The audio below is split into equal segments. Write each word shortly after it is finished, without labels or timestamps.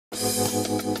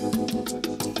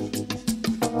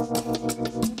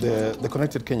The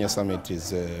Connected Kenya Summit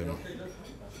is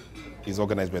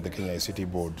organized by the Kenya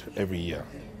ICT Board every year.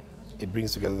 It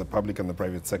brings together the public and the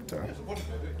private sector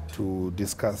to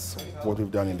discuss what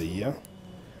we've done in the year,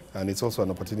 and it's also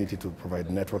an opportunity to provide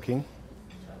networking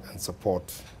and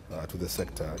support to the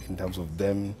sector in terms of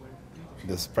them,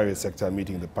 this private sector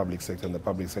meeting the public sector and the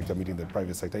public sector meeting the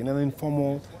private sector in an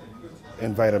informal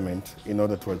environment in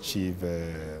order to achieve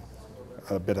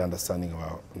a better understanding of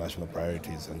our national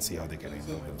priorities and see how they can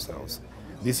involve themselves.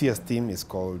 This year's theme is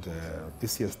titled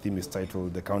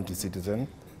The County Citizen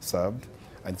Served,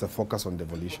 and it's a focus on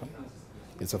devolution.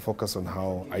 It's a focus on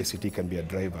how ICT can be a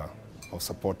driver of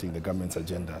supporting the government's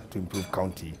agenda to improve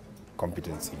county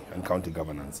competency and county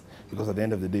governance. Because at the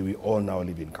end of the day, we all now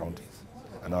live in counties,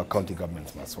 and our county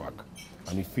governments must work.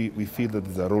 And we feel that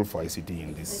there's a role for ICT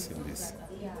in this.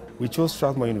 We chose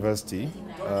Strathmore University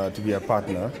to be a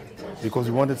partner because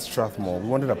we wanted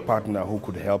a partner who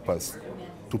could help us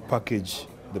to package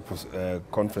the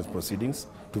conference proceedings,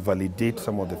 to validate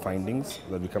some of the findings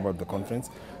that we come out of the conference,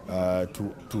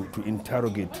 to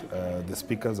interrogate the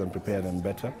speakers and prepare them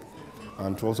better,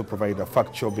 and to also provide a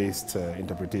factual-based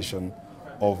interpretation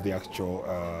of the actual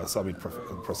summit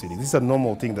proceedings. This is a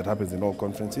normal thing that happens in all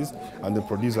conferences, and they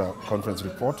produce a conference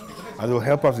report, and they will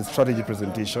help us with strategy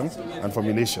presentation and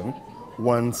formulation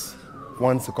once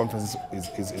the conference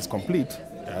is complete,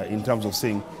 in terms of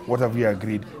saying what have we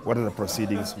agreed, what are the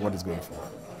proceedings, what is going forward.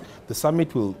 The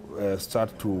summit will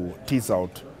start to tease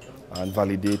out and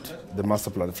validate the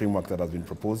master plan framework that has been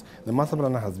proposed. The master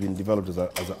plan has been developed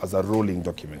as a rolling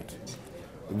document.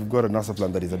 We've got a master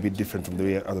plan that is a bit different from the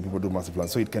way other people do master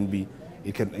plans. So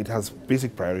it has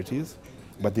basic priorities,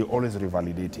 but they're always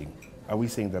revalidating. Are we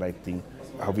saying the right thing?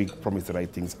 Have we promised the right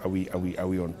things? Are we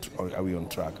on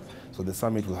track? So the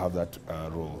summit will have that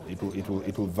role.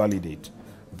 It will validate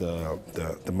the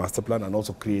master plan and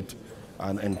also create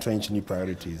and entrench new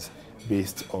priorities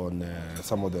based on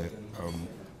some of the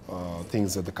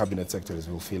things that the cabinet secretaries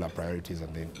will feel are priorities,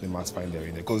 and they must find their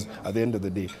way there. Because at the end of the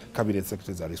day, cabinet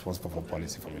secretaries are responsible for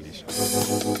policy formulation.